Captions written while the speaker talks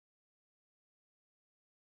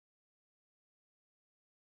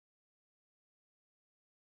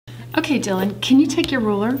Okay, Dylan, can you take your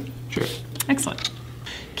ruler? Sure. Excellent.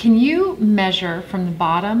 Can you measure from the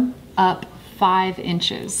bottom up 5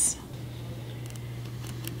 inches?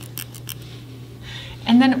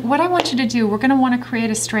 And then what I want you to do, we're going to want to create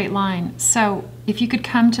a straight line. So if you could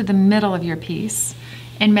come to the middle of your piece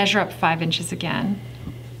and measure up 5 inches again.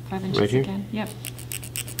 5 inches right here? again. Yep.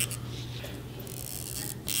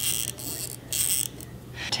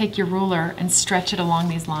 Take your ruler and stretch it along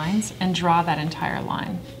these lines and draw that entire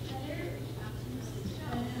line.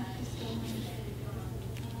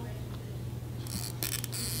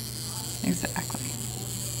 Exactly.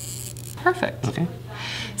 Perfect. Okay.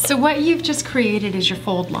 So what you've just created is your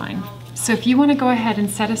fold line. So if you want to go ahead and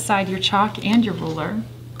set aside your chalk and your ruler,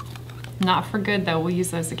 not for good though, we'll use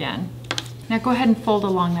those again. Now go ahead and fold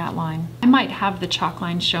along that line. I might have the chalk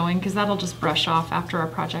line showing because that'll just brush off after our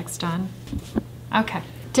project's done. Okay.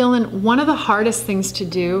 Dylan, one of the hardest things to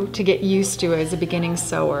do to get used to as a beginning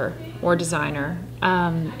sewer or designer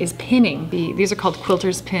is pinning. These are called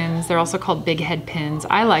quilter's pins. They're also called big head pins.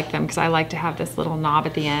 I like them because I like to have this little knob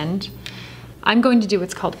at the end. I'm going to do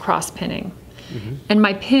what's called cross pinning. And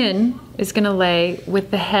my pin is going to lay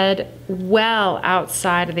with the head well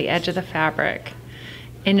outside of the edge of the fabric.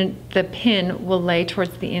 And the pin will lay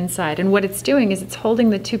towards the inside. And what it's doing is it's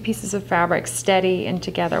holding the 2 pieces of fabric steady and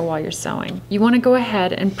together while you're sewing. You want to go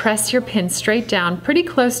ahead and press your pin straight down, pretty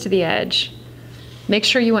close to the edge. Make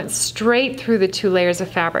sure you went straight through the 2 layers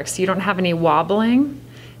of fabric so you don't have any wobbling.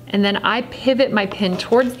 And then I pivot my pin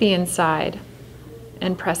towards the inside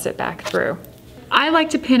and press it back through. I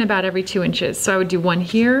like to pin about every 2 inches. So I would do one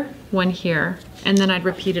here, and then I'd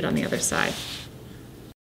repeat it on the other side.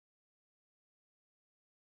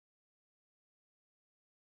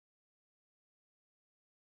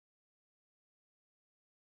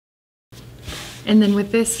 And then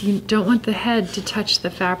with this, you don't want the head to touch the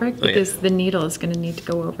fabric because the needle is going to need to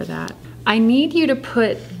go over that. I need you to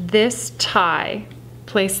put this tie,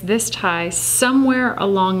 place this tie somewhere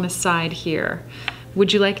along the side here.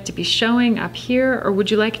 Would you like it to be showing up here, or would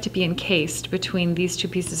you like it to be encased between these 2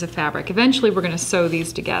 pieces of fabric? Eventually we're going to sew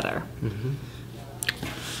these together.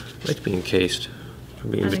 I'd like to be encased.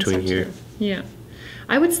 Probably in between here. Too. Yeah.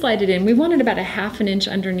 I would slide it in. We want it about a 1/2 inch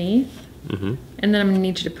underneath. And then I'm going to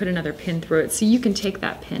need you to put another pin through it so you can take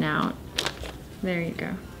that pin out. There you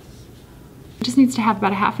go. It just needs to have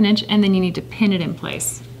about a 1/2 inch, and then you need to pin it in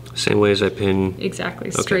place. Same way as I pin?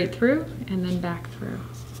 Exactly. Straight through and then back through.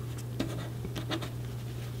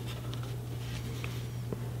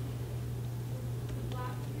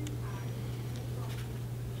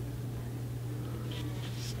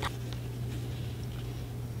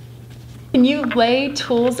 Can you lay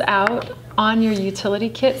tools out on your utility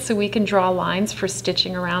kit so we can draw lines for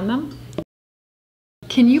stitching around them?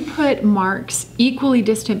 Can you put marks equally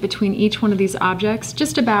distant between each one of these objects?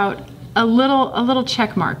 Just about a little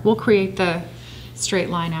check mark. We'll create the straight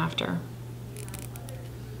line after.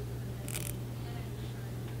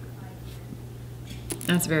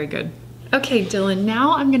 That's very good. Okay, Dylan,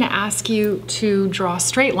 now I'm gonna ask you to draw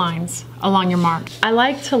straight lines along your mark. I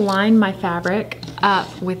like to line my fabric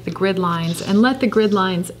up with the grid lines and let the grid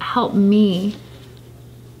lines help me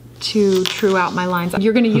to true out my lines.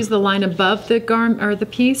 You're gonna use the line above the garment or the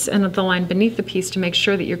piece and the line beneath the piece to make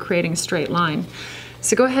sure that you're creating a straight line.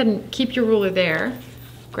 So go ahead and keep your ruler there,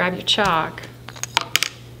 grab your chalk,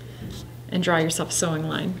 and draw yourself a sewing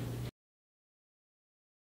line.